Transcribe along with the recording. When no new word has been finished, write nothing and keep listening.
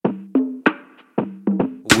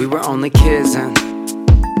We were only kids then.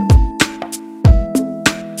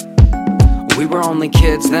 We were only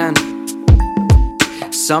kids then.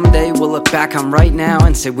 Someday we'll look back on right now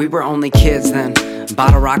and say we were only kids then.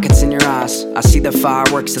 Bottle rockets in your eyes, I see the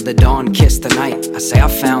fireworks of the dawn kiss the night. I say I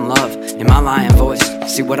found love in my lying voice.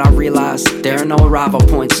 See what I realize, there are no arrival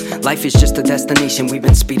points. Life is just a destination we've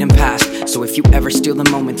been speeding past. So if you ever steal the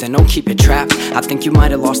moment, then don't keep it trapped. I think you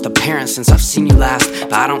might have lost a parent since I've seen you last,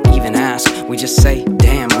 but I don't even ask, we just say,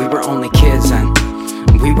 damn, we were only kids then.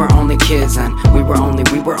 We were only kids then. We were only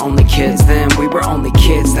kids then. We were only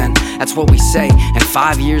kids then. That's what we say. And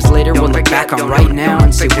 5 years later we'll look back on right now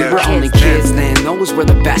and say we were only kids then. Those were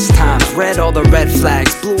the best times. Read all the red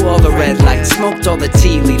flags, blew all the red lights, smoked all the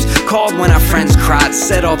tea leaves, called when our friends cried,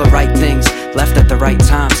 said all the right things, left at the right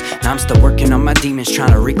times. Now I'm still working on my demons,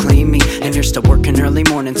 trying to reclaim me. And you're still working early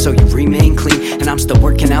morning so you remain clean. And I'm still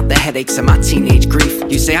working out the headaches of my teenage grief.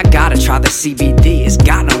 You say I gotta try the CBD, it's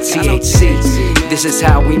got no THC. This is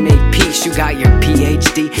how we make peace. You got your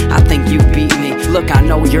PhD, I think you beat me. Look, I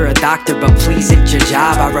know you're a doctor, but please hit your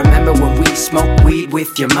job. I remember when we smoked weed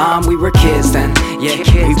with your mom. We were kids then. Yeah,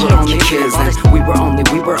 we were only kids then. We were only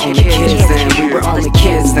kids then. We were only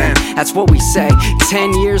kids then. That's what we say.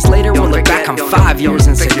 10 years later we'll look back on 5 years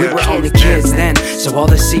and say we were only kids then. So all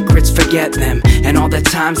the secrets, forget them. And all the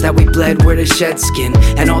times that we bled were to shed skin.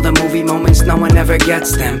 And all the movie moments, no one ever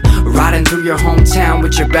gets them. Riding through your hometown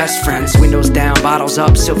with your best friends, windows down, bottles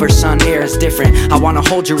up, silver sun, air is different. I wanna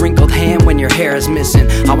hold your wrinkled hand when your hair is missing.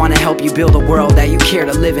 I wanna help you build a world that you care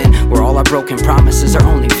to live in, where all our broken promises are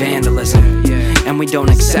only vandalism. And we don't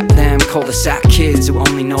accept them cul-de-sac kids who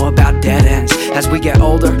only know about dead ends. As we get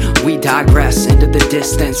older, we digress into the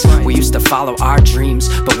distance. We used to follow our dreams,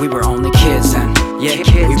 but we were only kids then. Yeah,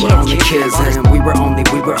 we were only kids then. We were only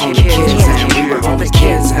kids then. We were only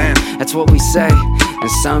kids then. That's what we say.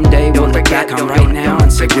 And someday we'll look back on right now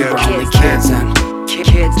and say we were only kids then.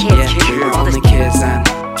 Yeah, we were only kids then.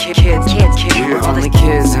 We were only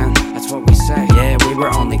kids then. That's what we say. Yeah, we were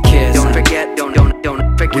only kids then. Don't forget, don't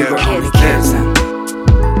forget. We were only kids then.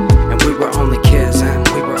 And we were only kids then.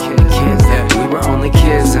 We were only kids then. We were only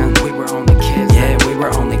kids then. We were only kids. Yeah, we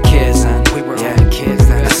were only kids then. We were only kids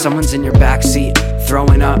then. As someone's in your backseat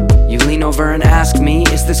throwing up, you lean over and ask me,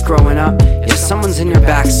 is this growing up? Yeah, someone's in your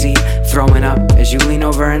backseat throwing up. As you lean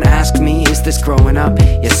over and ask me, is this growing up?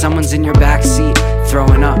 Yeah, someone's in your backseat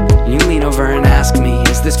throwing up. And you lean over and ask me,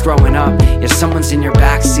 is this growing up? Yeah, someone's in your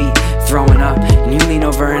backseat throwing up. And you lean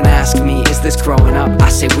over and ask me, is this growing up? I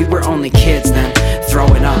say we were only kids then,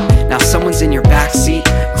 throwing up. Now someone's in your backseat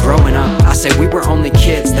growing up. I say we were only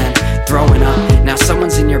kids then, throwing up. Now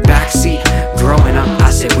someone's in your backseat growing up. I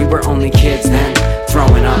say we were only kids then,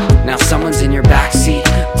 throwing up. Now someone's in your backseat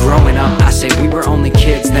growing up. I say we were only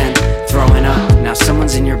kids then, throwing up. Now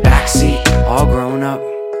someone's in your backseat all grown up.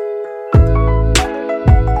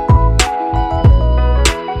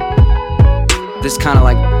 This is kind of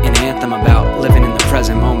like an anthem about living in the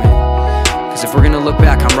present moment. Because if we're gonna look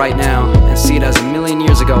back on right now and see it as a million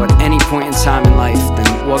years ago at any point in time in life,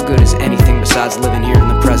 then what good is anything besides living here in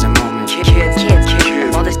the present moment? Kids,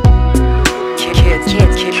 all this. Kids,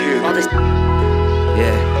 all this.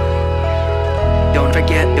 Yeah. Don't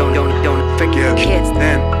forget, don't forget. Kids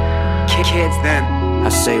then. I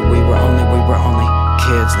say we were only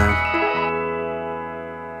kids then.